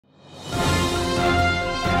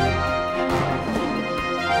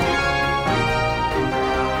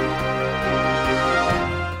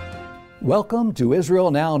Welcome to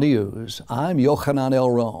Israel Now News. I'm Yochanan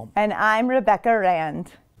El-Rom. And I'm Rebecca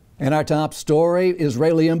Rand. In our top story,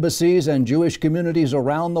 Israeli embassies and Jewish communities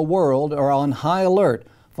around the world are on high alert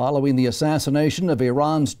following the assassination of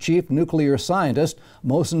Iran's chief nuclear scientist,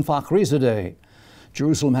 Mohsen Fakhrizadeh.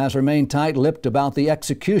 Jerusalem has remained tight-lipped about the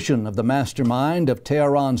execution of the mastermind of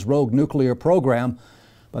Tehran's rogue nuclear program,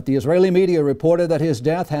 but the Israeli media reported that his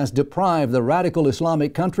death has deprived the radical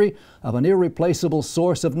Islamic country of an irreplaceable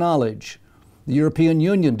source of knowledge. The European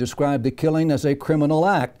Union described the killing as a criminal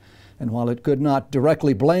act, and while it could not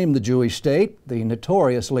directly blame the Jewish state, the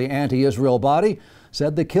notoriously anti-Israel body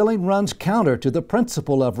said the killing runs counter to the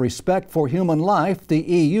principle of respect for human life the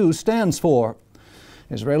EU stands for.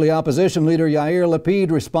 Israeli opposition leader Yair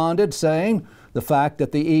Lapid responded, saying, "The fact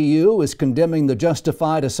that the EU is condemning the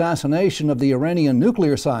justified assassination of the Iranian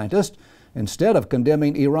nuclear scientist instead of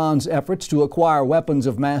condemning Iran's efforts to acquire weapons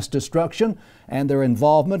of mass destruction and their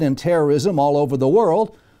involvement in terrorism all over the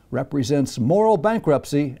world represents moral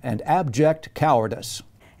bankruptcy and abject cowardice."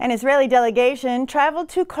 An Israeli delegation traveled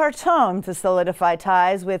to Khartoum to solidify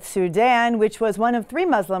ties with Sudan, which was one of 3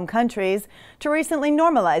 Muslim countries to recently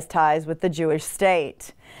normalize ties with the Jewish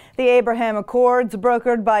state. The Abraham Accords,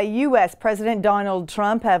 brokered by U.S. President Donald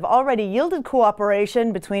Trump, have already yielded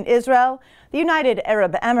cooperation between Israel, the United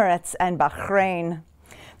Arab Emirates, and Bahrain.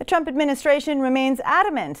 The Trump administration remains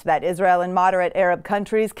adamant that Israel and moderate Arab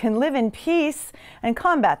countries can live in peace and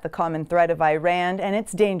combat the common threat of Iran and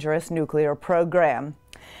its dangerous nuclear program.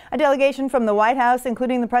 A delegation from the White House,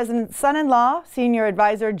 including the president's son-in-law, senior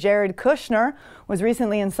advisor Jared Kushner, was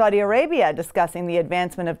recently in Saudi Arabia discussing the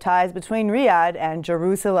advancement of ties between Riyadh and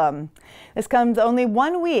Jerusalem. This comes only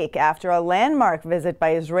 1 week after a landmark visit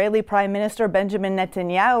by Israeli Prime Minister Benjamin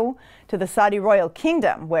Netanyahu to the Saudi royal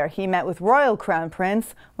kingdom, where he met with Royal Crown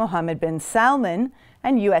Prince Mohammed bin Salman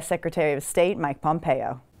and U.S. Secretary of State Mike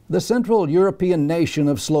Pompeo. The Central European nation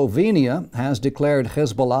of Slovenia has declared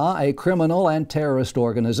Hezbollah a criminal and terrorist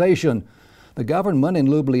organization. The government in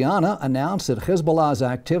Ljubljana announced that Hezbollah's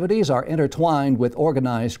activities are intertwined with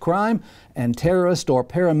organized crime and terrorist or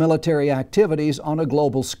paramilitary activities on a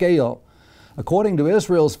global scale. According to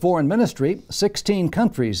Israel's foreign ministry, 16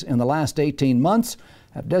 countries in the last 18 months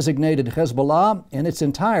have designated Hezbollah in its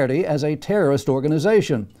entirety as a terrorist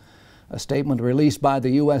organization. A statement released by the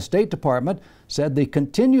U.S. State Department said the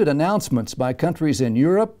continued announcements by countries in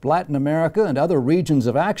Europe, Latin America, and other regions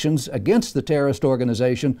of actions against the terrorist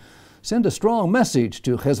organization send a strong message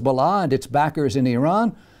to Hezbollah and its backers in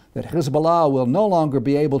Iran that Hezbollah will no longer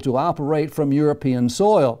be able to operate from European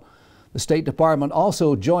soil. The State Department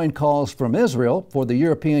also joined calls from Israel for the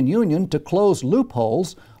European Union to close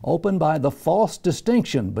loopholes opened by the false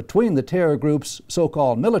distinction between the terror group's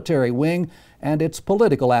so-called military wing and its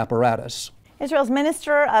political apparatus. Israel's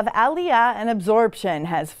Minister of Aliyah and Absorption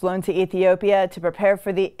has flown to Ethiopia to prepare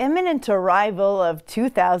for the imminent arrival of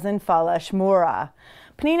 2,000 Faleh Shmura.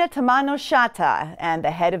 Pnina Tamano-Shata and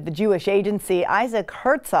the head of the Jewish agency, Isaac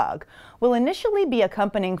Herzog, will initially be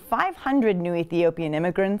accompanying 500 new Ethiopian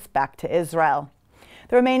immigrants back to Israel.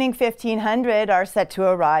 The remaining 1,500 are set to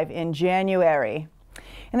arrive in January.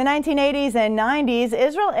 In the 1980s and 90s,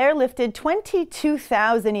 Israel airlifted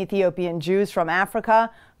 22,000 Ethiopian Jews from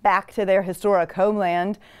Africa back to their historic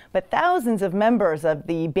homeland, but thousands of members of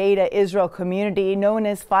the Beta Israel community known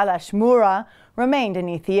as Faleh Shmura remained in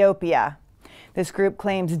Ethiopia. This group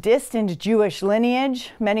claims distant Jewish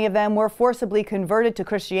lineage. Many of them were forcibly converted to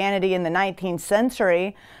Christianity in the 19th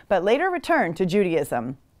century, but later returned to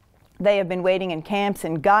Judaism. They have been waiting in camps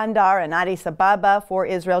in Gondar and Addis Ababa for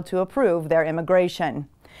Israel to approve their immigration.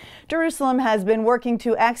 Jerusalem has been working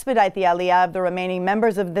to expedite the aliyah of the remaining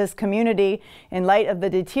members of this community in light of the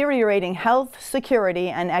deteriorating health, security,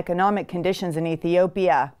 and economic conditions in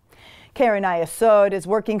Ethiopia. Karen Ayasod is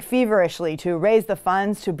working feverishly to raise the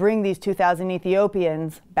funds to bring these 2,000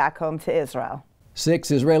 Ethiopians back home to Israel. 6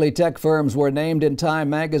 Israeli tech firms were named in Time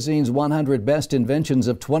magazine's 100 Best Inventions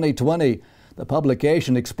of 2020. The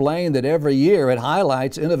publication explained that every year it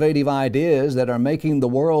highlights innovative ideas that are making the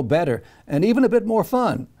world better and even a bit more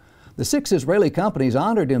fun. The 6 Israeli companies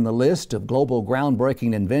honored in the list of global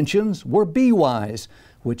groundbreaking inventions were BeeWise,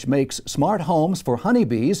 which makes smart homes for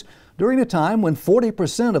honeybees during a time when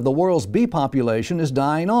 40% of the world's bee population is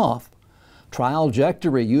dying off.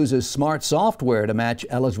 Trialjectory uses smart software to match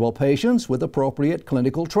eligible patients with appropriate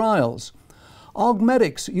clinical trials.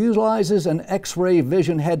 Augmetics utilizes an X-ray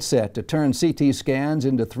vision headset to turn CT scans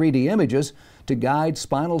into 3D images to guide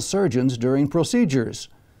spinal surgeons during procedures.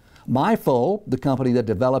 MyFold, the company that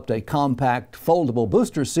developed a compact foldable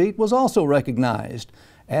booster seat, was also recognized.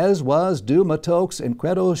 as was Du Matok's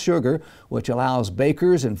incredible sugar, which allows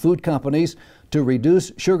bakers and food companies to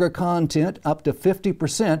reduce sugar content up to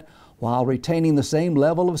 50% while retaining the same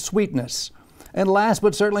level of sweetness. And last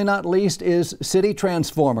but certainly not least is City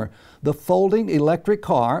Transformer, the folding electric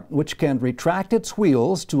car which can retract its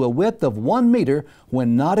wheels to a width of 1 meter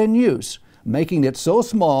when not in use, making it so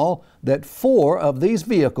small that 4 of these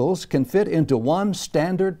vehicles can fit into one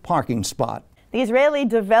standard parking spot. The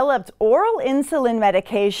Israeli-developed oral insulin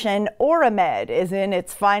medication Oramed is in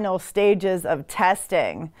its final stages of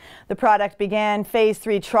testing. The product began phase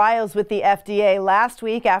 3 trials with the FDA last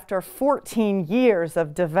week after 14 years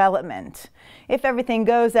of development. If everything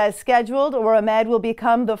goes as scheduled, Oramed will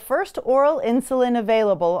become the first oral insulin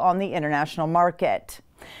available on the international market.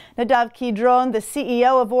 Nadav Kidron, the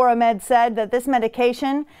CEO of Oramed, said that this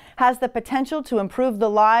medication has the potential to improve the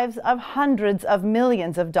lives of hundreds of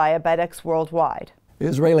millions of diabetics worldwide.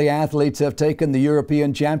 Israeli athletes have taken the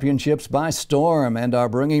European Championships by storm and are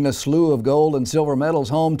bringing a slew of gold and silver medals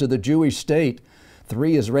home to the Jewish state.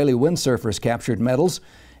 3 Israeli windsurfers captured medals.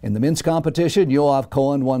 In the men's competition, Yoav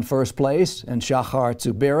Cohen won first place and Shachar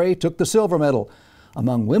Tsuberi took the silver medal.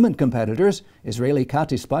 Among women competitors, Israeli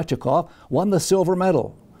Kati Spachakov won the silver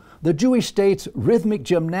medal. The Jewish state's rhythmic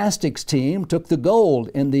gymnastics team took the gold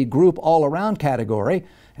in the group all-around category,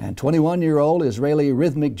 and 21-year-old Israeli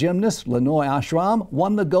rhythmic gymnast Lenoy Ashram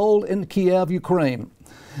won the gold in Kiev, Ukraine.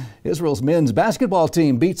 Israel's men's basketball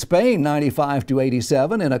team beat Spain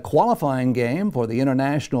 95-87 in a qualifying game for the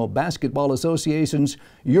International Basketball Association's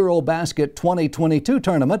Eurobasket 2022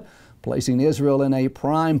 tournament, placing Israel in a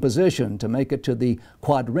prime position to make it to the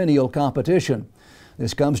quadrennial competition.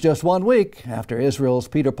 This comes just 1 week after Israel's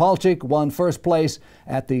Peter Palchik won first place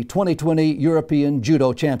at the 2020 European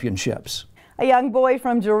Judo Championships. A young boy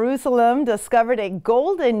from Jerusalem discovered a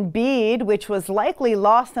golden bead which was likely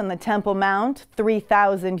lost on the Temple Mount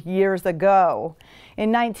 3,000 years ago.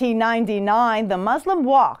 In 1999, the Muslim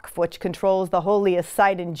Waqf, which controls the holiest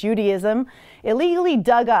site in Judaism, illegally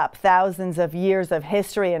dug up thousands of years of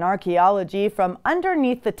history and archaeology from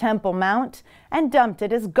underneath the Temple Mount and dumped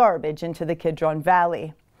it as garbage into the Kidron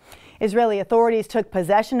Valley. Israeli authorities took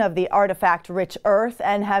possession of the artifact-rich earth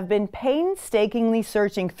and have been painstakingly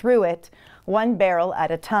searching through it, 1 barrel at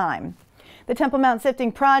a time. The Temple Mount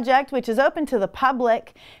Sifting Project, which is open to the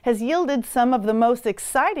public, has yielded some of the most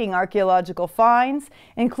exciting archaeological finds,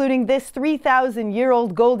 including this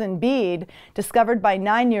 3,000-year-old golden bead discovered by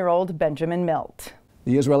 9-year-old Benjamin Milt.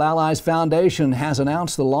 The Israel Allies Foundation has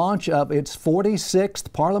announced the launch of its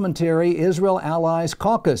 46th Parliamentary Israel Allies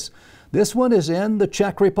Caucus. This one is in the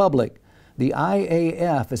Czech Republic. The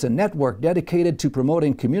IAF is a network dedicated to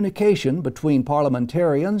promoting communication between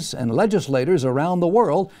parliamentarians and legislators around the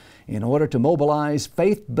world in order to mobilize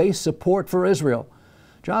faith-based support for Israel.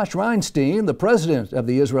 Josh Reinstein, the president of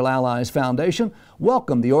the Israel Allies Foundation,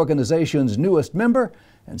 welcomed the organization's newest member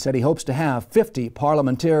and said he hopes to have 50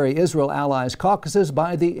 parliamentary Israel Allies caucuses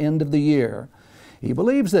by the end of the year. He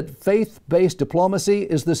believes that faith-based diplomacy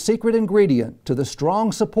is the secret ingredient to the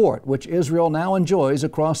strong support which Israel now enjoys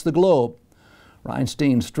across the globe.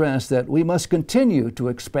 Reinstein stressed that we must continue to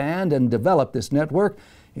expand and develop this network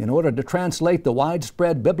in order to translate the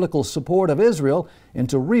widespread biblical support of Israel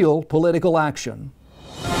into real political action.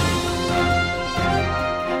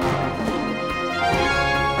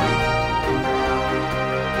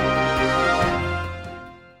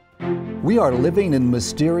 We are living in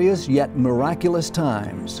mysterious yet miraculous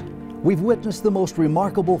times. We've witnessed the most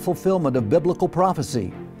remarkable fulfillment of biblical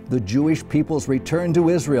prophecy, the Jewish people's return to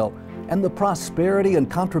Israel, and the prosperity and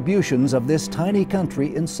contributions of this tiny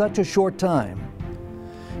country in such a short time.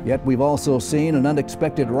 Yet we've also seen an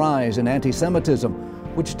unexpected rise in anti-Semitism,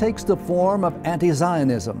 which takes the form of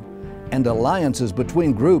anti-Zionism and alliances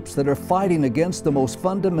between groups that are fighting against the most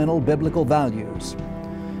fundamental biblical values.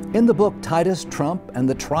 In the book Titus, Trump, and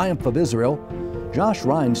the Triumph of Israel, Josh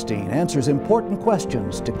Reinstein answers important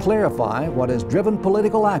questions to clarify what has driven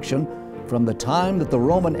political action from the time that the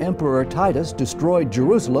Roman Emperor Titus destroyed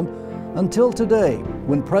Jerusalem until today,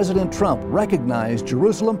 when President Trump recognized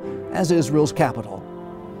Jerusalem as Israel's capital.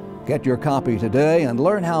 Get your copy today and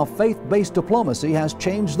learn how faith-based diplomacy has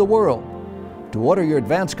changed the world. To order your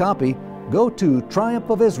advance copy, go to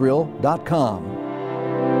triumphofisrael.com.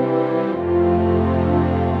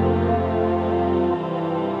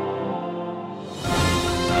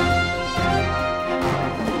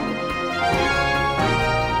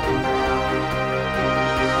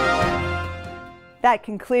 That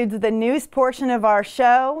concludes the news portion of our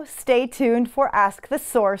show. Stay tuned for Ask the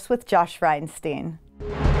Source with Josh Reinstein.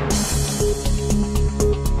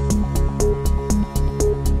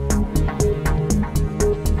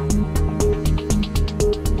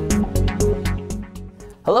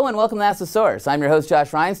 Hello and welcome to Ask the Source. I'm your host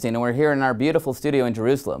Josh Reinstein and we're here in our beautiful studio in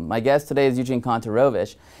Jerusalem. My guest today is Eugene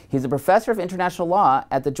Kontorovich. He's a professor of international law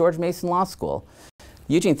at the George Mason Law School.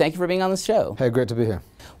 Eugene, thank you for being on the show. Hey, great to be here.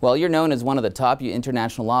 Well, you're known as one of the top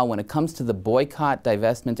international law when it comes to the boycott,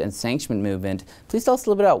 divestment, and sanctions movement. Please tell us a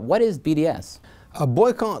little bit about what is BDS?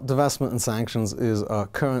 Boycott, divestment, and sanctions is a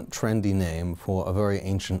current trendy name for a very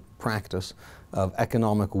ancient practice of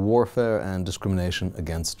economic warfare and discrimination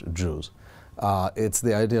against Jews. It's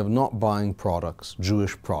the idea of not buying products,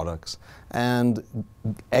 Jewish products, and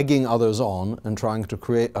egging others on and trying to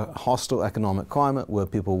create a hostile economic climate where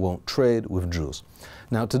people won't trade with Jews.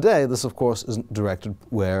 Now today, this of course is directed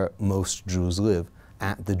where most Jews live,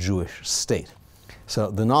 at the Jewish state.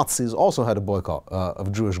 So the Nazis also had a boycott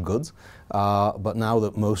of Jewish goods, but now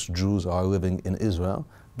that most Jews are living in Israel,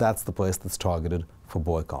 that's the place that's targeted for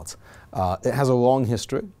boycotts. It has a long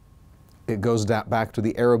history. It goes back to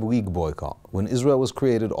the Arab League boycott. When Israel was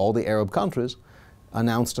created, all the Arab countries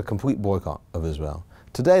announced a complete boycott of Israel.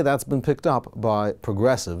 Today, that's been picked up by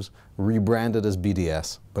progressives, rebranded as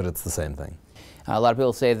BDS, but it's the same thing. A lot of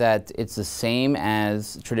people say that it's the same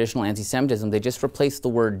as traditional anti-Semitism. They just replaced the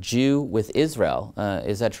word Jew with Israel.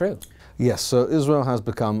 Is that true? Yes, so Israel has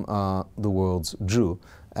become the world's Jew.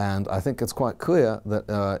 And I think it's quite clear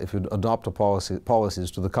that if you adopt a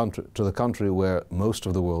policies to the country where most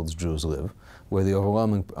of the world's Jews live, where the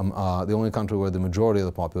overwhelming, the only country where the majority of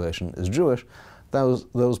the population is Jewish,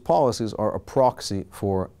 those policies are a proxy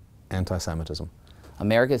for anti-Semitism.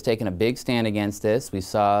 America has taken a big stand against this. We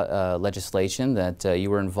saw legislation that you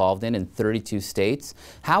were involved in 32 states.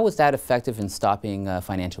 How was that effective in stopping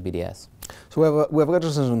financial BDS? So we have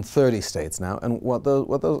legislation in 30 states now, and what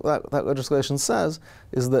that legislation says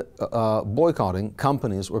is that boycotting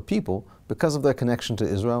companies or people because of their connection to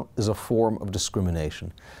Israel is a form of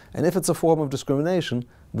discrimination. And if it's a form of discrimination,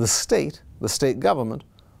 the state government,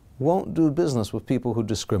 won't do business with people who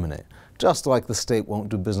discriminate. Just like the state won't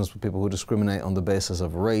do business with people who discriminate on the basis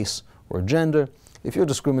of race or gender. If you're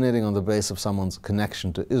discriminating on the basis of someone's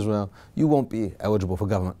connection to Israel, you won't be eligible for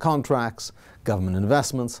government contracts, government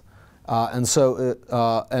investments. And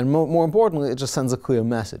more importantly, it just sends a clear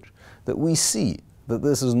message that we see that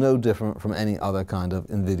this is no different from any other kind of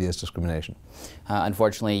invidious discrimination.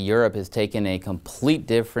 Unfortunately, Europe has taken a complete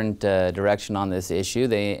different direction on this issue.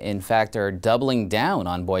 They, in fact, are doubling down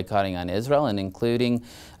on boycotting on Israel and including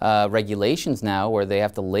regulations now where they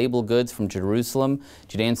have to label goods from Jerusalem,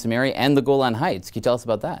 Judea and Samaria, and the Golan Heights. Can you tell us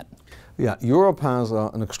about that? Yeah, Europe has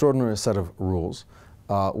an extraordinary set of rules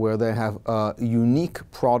where they have a unique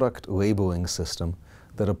product labeling system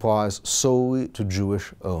that applies solely to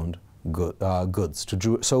Jewish-owned goods,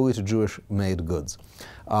 solely to Jewish-made goods,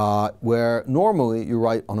 where normally you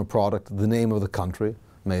write on a product the name of the country,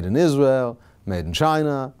 made in Israel, made in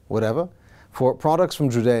China, whatever. For products from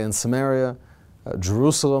Judea and Samaria,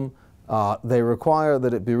 Jerusalem, they require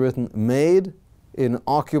that it be written made in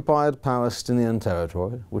occupied Palestinian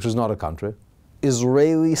territory, which is not a country,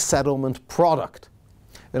 Israeli settlement product.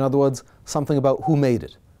 In other words, something about who made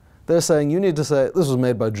it. They're saying you need to say this was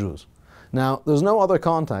made by Jews. Now, there's no other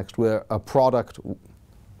context where a product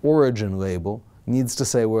origin label needs to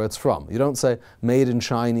say where it's from. You don't say made in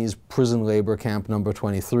Chinese prison labor camp number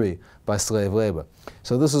 23 by slave labor.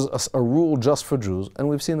 So this is a rule just for Jews, and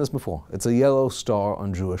we've seen this before. It's a yellow star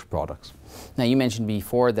on Jewish products. Now, you mentioned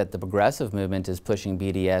before that the progressive movement is pushing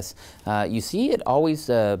BDS. You see it always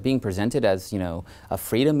being presented as, a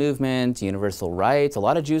freedom movement, universal rights. A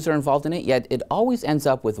lot of Jews are involved in it, yet it always ends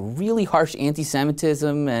up with really harsh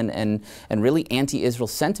anti-Semitism and really anti-Israel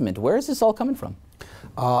sentiment. Where is this all coming from?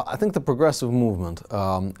 I think the progressive movement,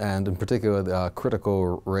 and in particular the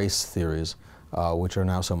critical race theories, which are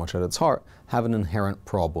now so much at its heart, have an inherent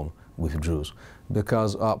problem with Jews.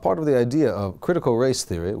 Because part of the idea of critical race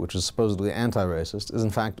theory, which is supposedly anti-racist, is in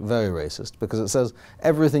fact very racist, because it says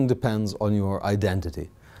everything depends on your identity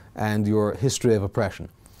and your history of oppression.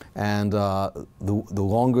 And the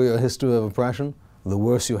longer your history of oppression, the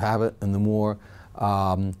worse you have it, and the more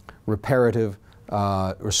reparative,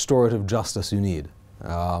 restorative justice you need.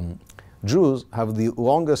 Jews have the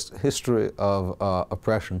longest history of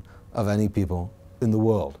oppression of any people in the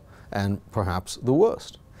world, and perhaps the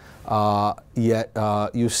worst. Yet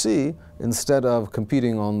you see, instead of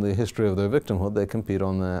competing on the history of their victimhood, they compete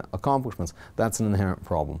on their accomplishments. That's an inherent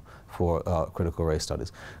problem for critical race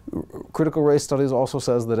studies. Critical race studies also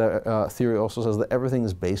says that, theory also says that everything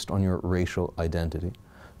is based on your racial identity.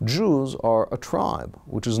 Jews are a tribe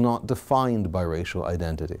which is not defined by racial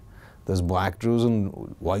identity. There's black Jews and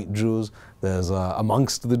white Jews. There's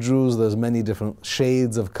amongst the Jews, there's many different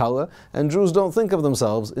shades of color, and Jews don't think of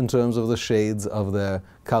themselves in terms of the shades of their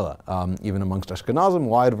color. Even amongst Ashkenazim,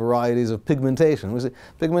 wide varieties of pigmentation. We see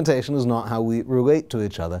pigmentation is not how we relate to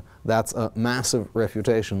each other. That's a massive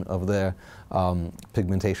refutation of their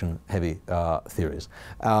pigmentation-heavy theories.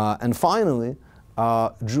 And finally,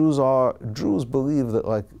 Jews believe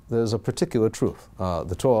that there's a particular truth,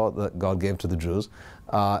 the Torah that God gave to the Jews,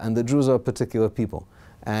 and the Jews are a particular people.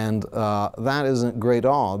 And that is at great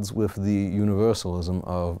odds with the universalism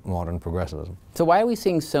of modern progressivism. So why are we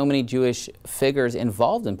seeing so many Jewish figures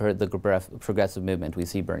involved in the progressive movement? We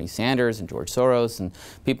see Bernie Sanders and George Soros and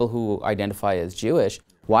people who identify as Jewish.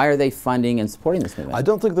 Why are they funding and supporting this movement? I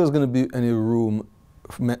don't think there's going to be any room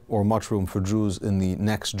or much room for Jews in the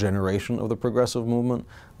next generation of the progressive movement,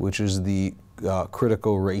 which is the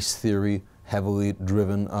critical race theory, heavily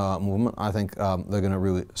driven movement. I think they're going to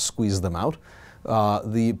really squeeze them out.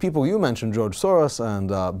 The people you mentioned, George Soros and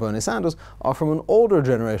Bernie Sanders, are from an older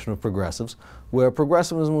generation of progressives, where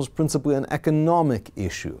progressivism was principally an economic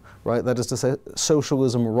issue, right? That is to say,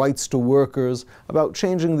 socialism, rights to workers, about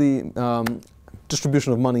changing the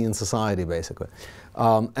distribution of money in society, basically.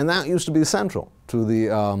 And that used to be central to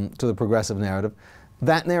the progressive narrative.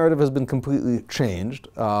 That narrative has been completely changed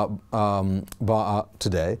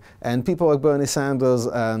today, and people like Bernie Sanders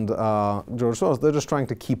and George Soros, they're just trying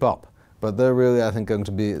to keep up. But they're really, I think, going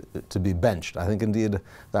to be benched. I think, indeed,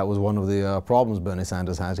 that was one of the problems Bernie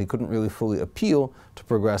Sanders had. He couldn't really fully appeal to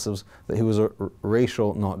progressives, that he was a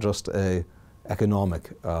racial, not just a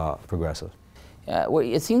economic progressive. Well,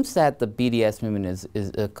 it seems that the BDS movement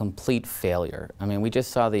is a complete failure. I mean, we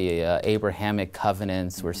just saw the Abrahamic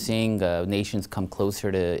covenants. We're seeing nations come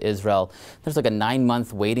closer to Israel. There's like a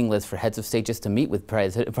 9-month waiting list for heads of state just to meet with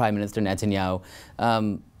Prime Minister Netanyahu.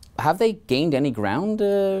 Have they gained any ground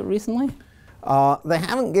recently? They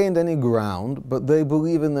haven't gained any ground, but they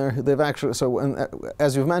believe in they've actually,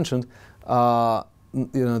 as you've mentioned,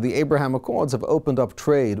 the Abraham Accords have opened up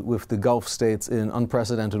trade with the Gulf states in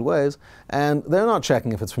unprecedented ways, and they're not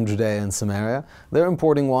checking if it's from Judea and Samaria. They're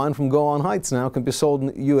importing wine from Golan Heights now, can be sold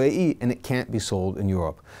in UAE, and it can't be sold in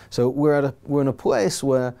Europe. So we're in a place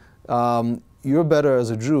where you're better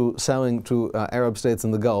as a Jew selling to Arab states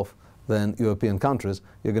in the Gulf than European countries.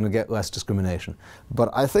 You're going to get less discrimination. But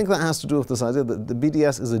I think that has to do with this idea that the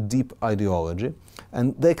BDS is a deep ideology,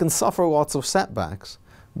 and they can suffer lots of setbacks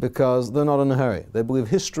because they're not in a hurry. They believe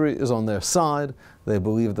history is on their side. They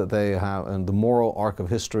believe that they have, and the moral arc of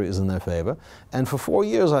history is in their favor. And for 4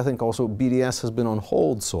 years, I think also BDS has been on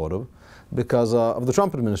hold, sort of, because of the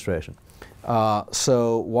Trump administration.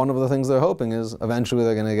 So one of the things they're hoping is eventually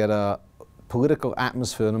they're going to get a political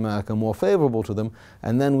atmosphere in America more favorable to them,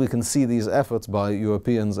 and then we can see these efforts by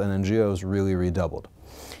Europeans and NGOs really redoubled.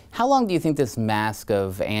 How long do you think this mask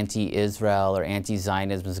of anti-Israel or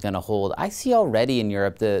anti-Zionism is going to hold? I see already in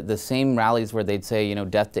Europe the same rallies where they'd say,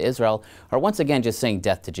 death to Israel, are once again just saying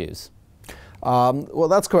death to Jews. Well,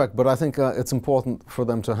 that's correct, but I think it's important for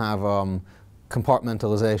them to have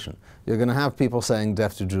compartmentalization. You're going to have people saying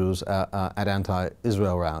death to Jews at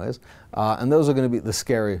anti-Israel rallies, and those are going to be the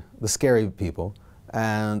scary people.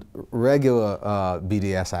 And regular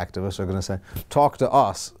BDS activists are going to say, talk to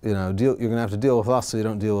us, you're going to have to deal with us so you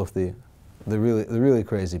don't deal with the really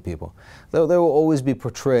crazy people. They will always be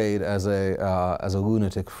portrayed as a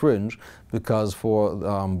lunatic fringe, because for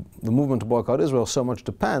the movement to boycott Israel, so much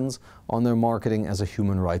depends on their marketing as a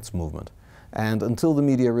human rights movement. And until the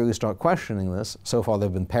media really start questioning this, so far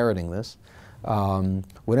they've been parroting this,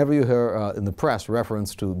 whenever you hear in the press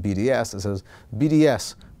reference to BDS, it says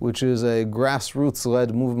BDS, which is a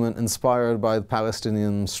grassroots-led movement inspired by the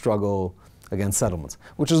Palestinian struggle against settlements,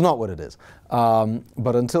 which is not what it is.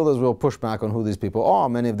 But until there's real pushback on who these people are,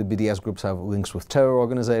 many of the BDS groups have links with terror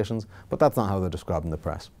organizations, but that's not how they're described in the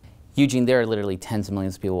press. Eugene, there are literally tens of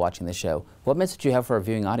millions of people watching this show. What message do you have for our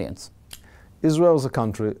viewing audience? Israel is a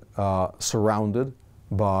country surrounded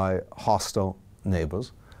by hostile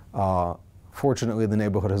neighbors. Fortunately, the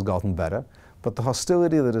neighborhood has gotten better, but the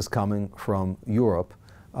hostility that is coming from Europe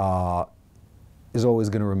is always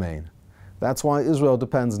going to remain. That's why Israel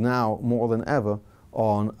depends now more than ever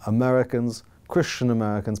on Americans, Christian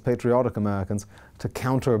Americans, patriotic Americans, to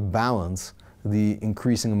counterbalance the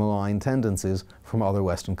increasing malign tendencies from other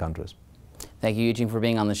Western countries. Thank you, Eugene, for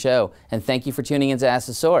being on the show, and thank you for tuning in to Ask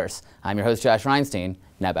the Source. I'm your host, Josh Reinstein.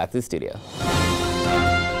 Now back to the studio.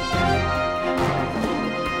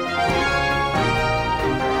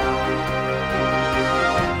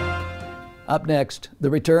 Up next, the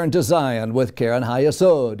return to Zion with Karen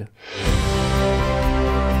Hayesod.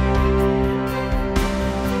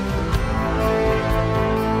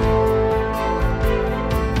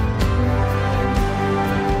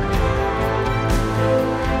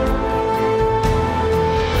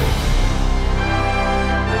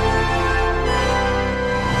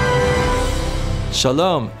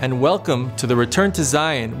 Shalom and welcome to the Return to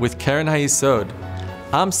Zion with Keren HaYesod.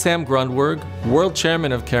 I'm Sam Grundwerg, World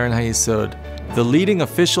Chairman of Keren HaYesod, the leading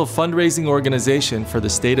official fundraising organization for the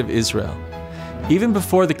State of Israel. Even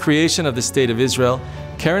before the creation of the State of Israel,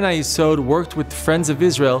 Keren HaYesod worked with Friends of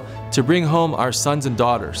Israel to bring home our sons and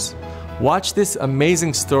daughters. Watch this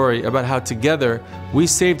amazing story about how together we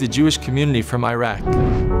saved the Jewish community from Iraq.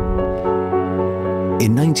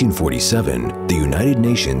 In 1947, the United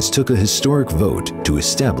Nations took a historic vote to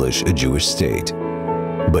establish a Jewish state.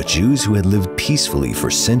 But Jews who had lived peacefully for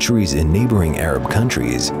centuries in neighboring Arab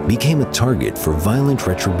countries became a target for violent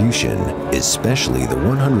retribution, especially the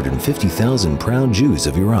 150,000 proud Jews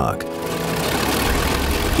of Iraq.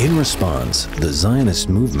 In response, the Zionist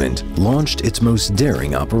movement launched its most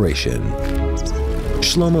daring operation.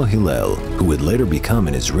 Shlomo Hillel, who would later become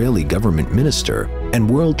an Israeli government minister and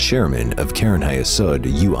world chairman of Keren HaYesod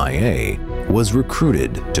UIA, was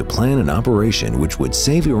recruited to plan an operation which would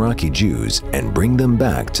save Iraqi Jews and bring them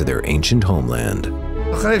back to their ancient homeland.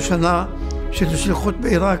 אחרי שנה של שליחות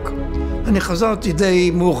בעיראק, אני חזרתי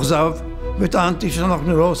די מאוכזב וטענתי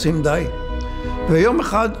שאנחנו לא עושים די. ויום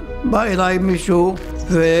אחד בא אליי מישהו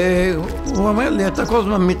והוא אומר לי, אתה כל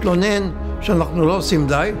הזמן מתלונן שאנחנו לא עושים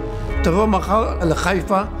די. תבוא מחר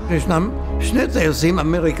לחיפה, ישנם שני טייסים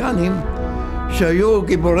אמריקנים שהיו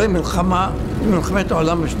גיבורי מלחמה במלחמת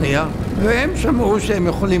העולם השנייה, והם שמעו שהם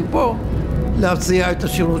יכולים פה להציע את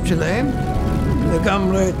השירות שלהם,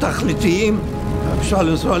 לגמרי תכליתיים. אפשר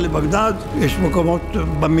לנסוע לבגדד, יש מקומות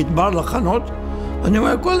במדבר לחנות. אני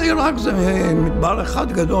אומר, כל עיראק זה מדבר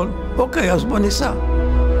אחד גדול. אוקיי, אז בוא ניסע.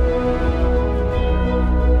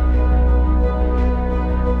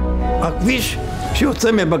 הכביש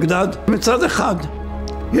שיוצא מבגדד, מצד אחד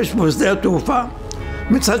יש בו שדה התעופה,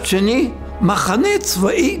 מצד שני מחנה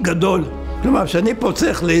צבאי גדול. כלומר, שאני פה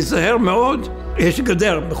צריך להיזהר מאוד, יש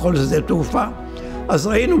גדר בכל שדה תעופה. אז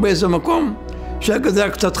ראינו באיזה מקום שהגדר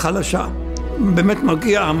קצת חלשה. באמת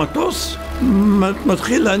מגיע המטוס,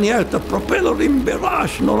 מתחיל להניע את הפרופלרים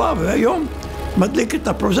ברעש נורא, והיום מדליק את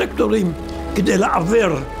הפרוז'קטורים כדי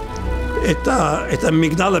לעבר את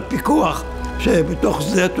המגדל הפיקוח שבתוך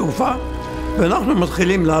שדה התעופה, ואנחנו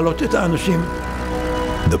מתחילים להעלות את האנשים.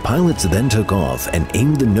 The pilots then took off and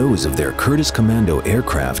aimed the nose of their Curtiss Commando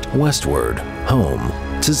aircraft westward, home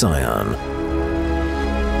to Zion.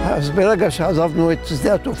 אז ברגע שעזבנו את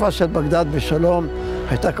שדה התעופה של בגדד בשלום,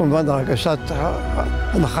 הייתה כמובן הרגשת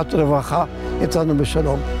הנחת רווחה, יצאנו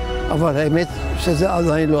בשלום. אבל האמת שזה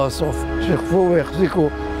עדיין לא הסוף. שכבו והחזיקו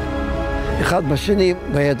אחד בשני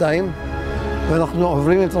בידיים, ואנחנו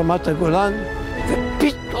עוברים את רמת הגולן,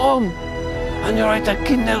 ופתאום אני רואה את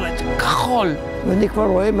הכנרת כחול, ואני כבר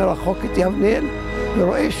רואה מרחוק את יבניאל,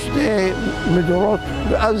 ורואה שתי מדורות,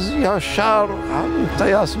 ואז ישר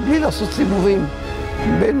הטייס, בלי לעשות סיבובים,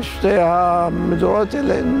 בין שתי המדורות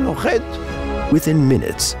האלה נוחת. Within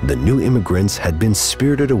minutes, the new immigrants had been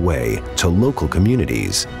spirited away to local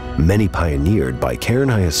communities, many pioneered by Keren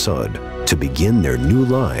HaYesod, to begin their new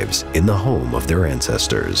lives in the home of their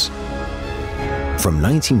ancestors. From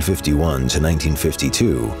 1951 to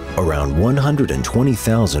 1952, around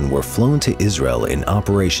 120,000 were flown to Israel in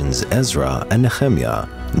Operations Ezra and Nehemiah,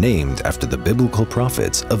 named after the biblical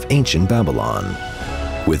prophets of ancient Babylon.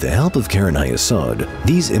 With the help of Keren HaYesod,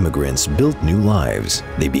 these immigrants built new lives.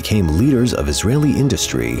 They became leaders of Israeli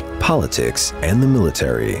industry, politics, and the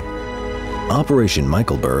military. Operation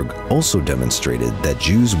Michaelberg also demonstrated that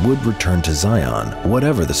Jews would return to Zion,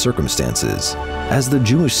 whatever the circumstances. As the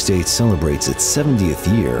Jewish state celebrates its 70th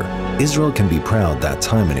year, Israel can be proud that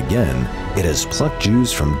time and again it has plucked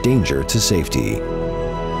Jews from danger to safety.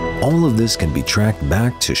 All of this can be tracked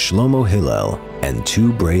back to Shlomo Hillel and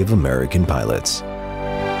two brave American pilots.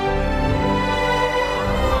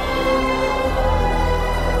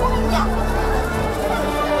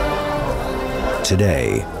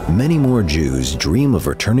 Today, many more Jews dream of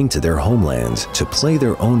returning to their homelands to play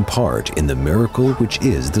their own part in the miracle which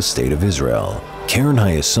is the State of Israel. Keren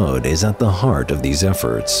HaYesod is at the heart of these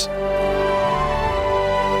efforts.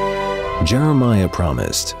 Jeremiah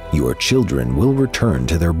promised, "Your children will return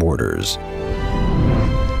to their borders."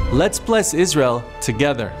 Let's bless Israel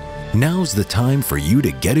together. Now's the time for you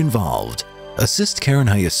to get involved. Assist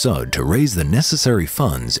Keren HaYesod to raise the necessary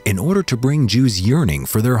funds in order to bring Jews yearning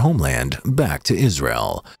for their homeland back to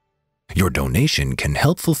Israel. Your donation can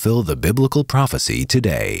help fulfill the biblical prophecy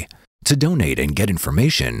today. To donate and get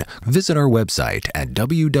information, visit our website at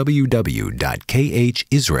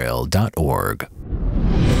www.khisrael.org.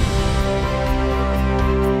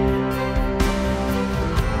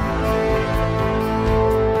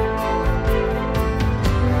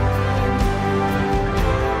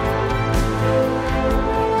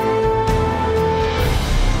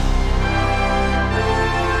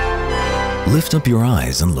 Lift up your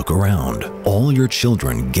eyes and look around. All your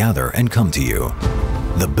children gather and come to you.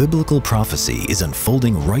 The biblical prophecy is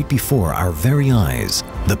unfolding right before our very eyes.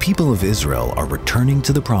 The people of Israel are returning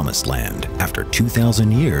to the Promised Land after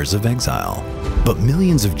 2,000 years of exile. But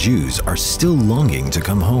millions of Jews are still longing to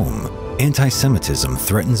come home. Anti-Semitism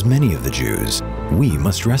threatens many of the Jews. We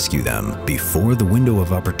must rescue them before the window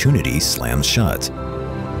of opportunity slams shut.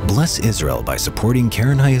 Bless Israel by supporting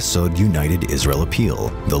Keren HaYesod United Israel Appeal,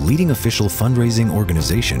 the leading official fundraising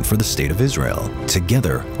organization for the State of Israel.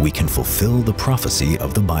 Together, we can fulfill the prophecy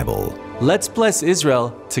of the Bible. Let's bless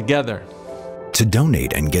Israel together. To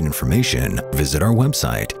donate and get information, visit our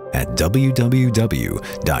website at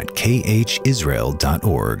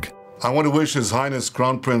www.khisrael.org. I want to wish His Highness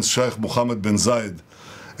Crown Prince Sheikh Mohammed bin Zayed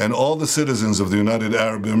and all the citizens of the United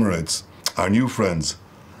Arab Emirates, our new friends,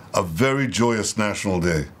 a very joyous National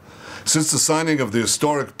Day. Since the signing of the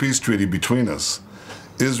historic peace treaty between us,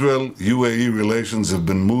 Israel-UAE relations have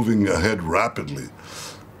been moving ahead rapidly,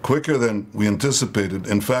 quicker than we anticipated,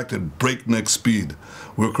 in fact at breakneck speed.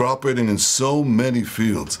 We're cooperating in so many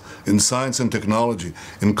fields, in science and technology,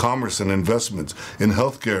 in commerce and investments, in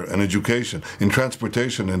healthcare and education, in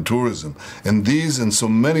transportation and tourism. In these and so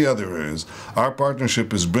many other areas, our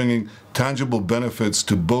partnership is bringing tangible benefits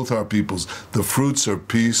to both our peoples. The fruits of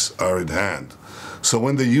peace are at hand. So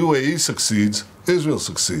when the UAE succeeds, Israel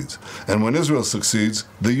succeeds. And when Israel succeeds,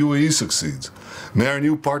 the UAE succeeds. May our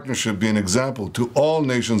new partnership be an example to all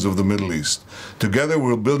nations of the Middle East. Together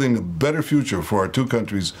we're building a better future for our two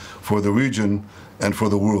countries, for the region, and for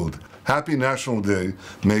the world. Happy National Day.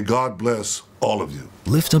 May God bless all of you.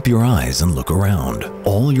 Lift up your eyes and look around.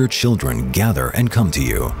 All your children gather and come to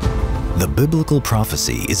you. The biblical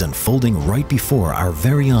prophecy is unfolding right before our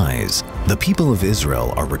very eyes. The people of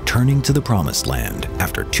Israel are returning to the Promised Land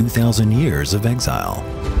after 2,000 years of exile.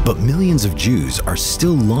 But millions of Jews are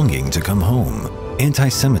still longing to come home.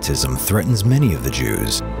 Anti-Semitism threatens many of the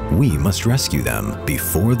Jews. We must rescue them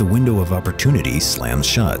before the window of opportunity slams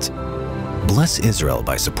shut. Bless Israel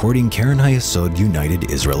by supporting Keren HaYesod United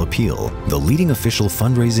Israel Appeal, the leading official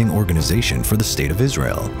fundraising organization for the State of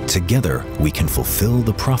Israel. Together, we can fulfill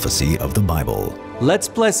the prophecy of the Bible. Let's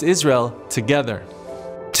bless Israel together.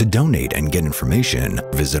 To donate and get information,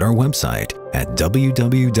 visit our website at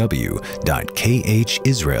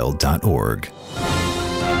www.khisrael.org.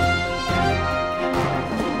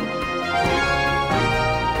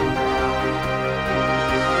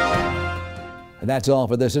 And that's all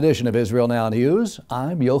for this edition of Israel Now News.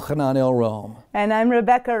 I'm Yochanan El-Rom. And I'm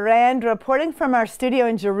Rebecca Rand, reporting from our studio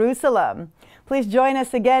in Jerusalem. Please join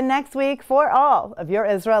us again next week for all of your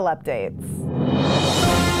Israel updates.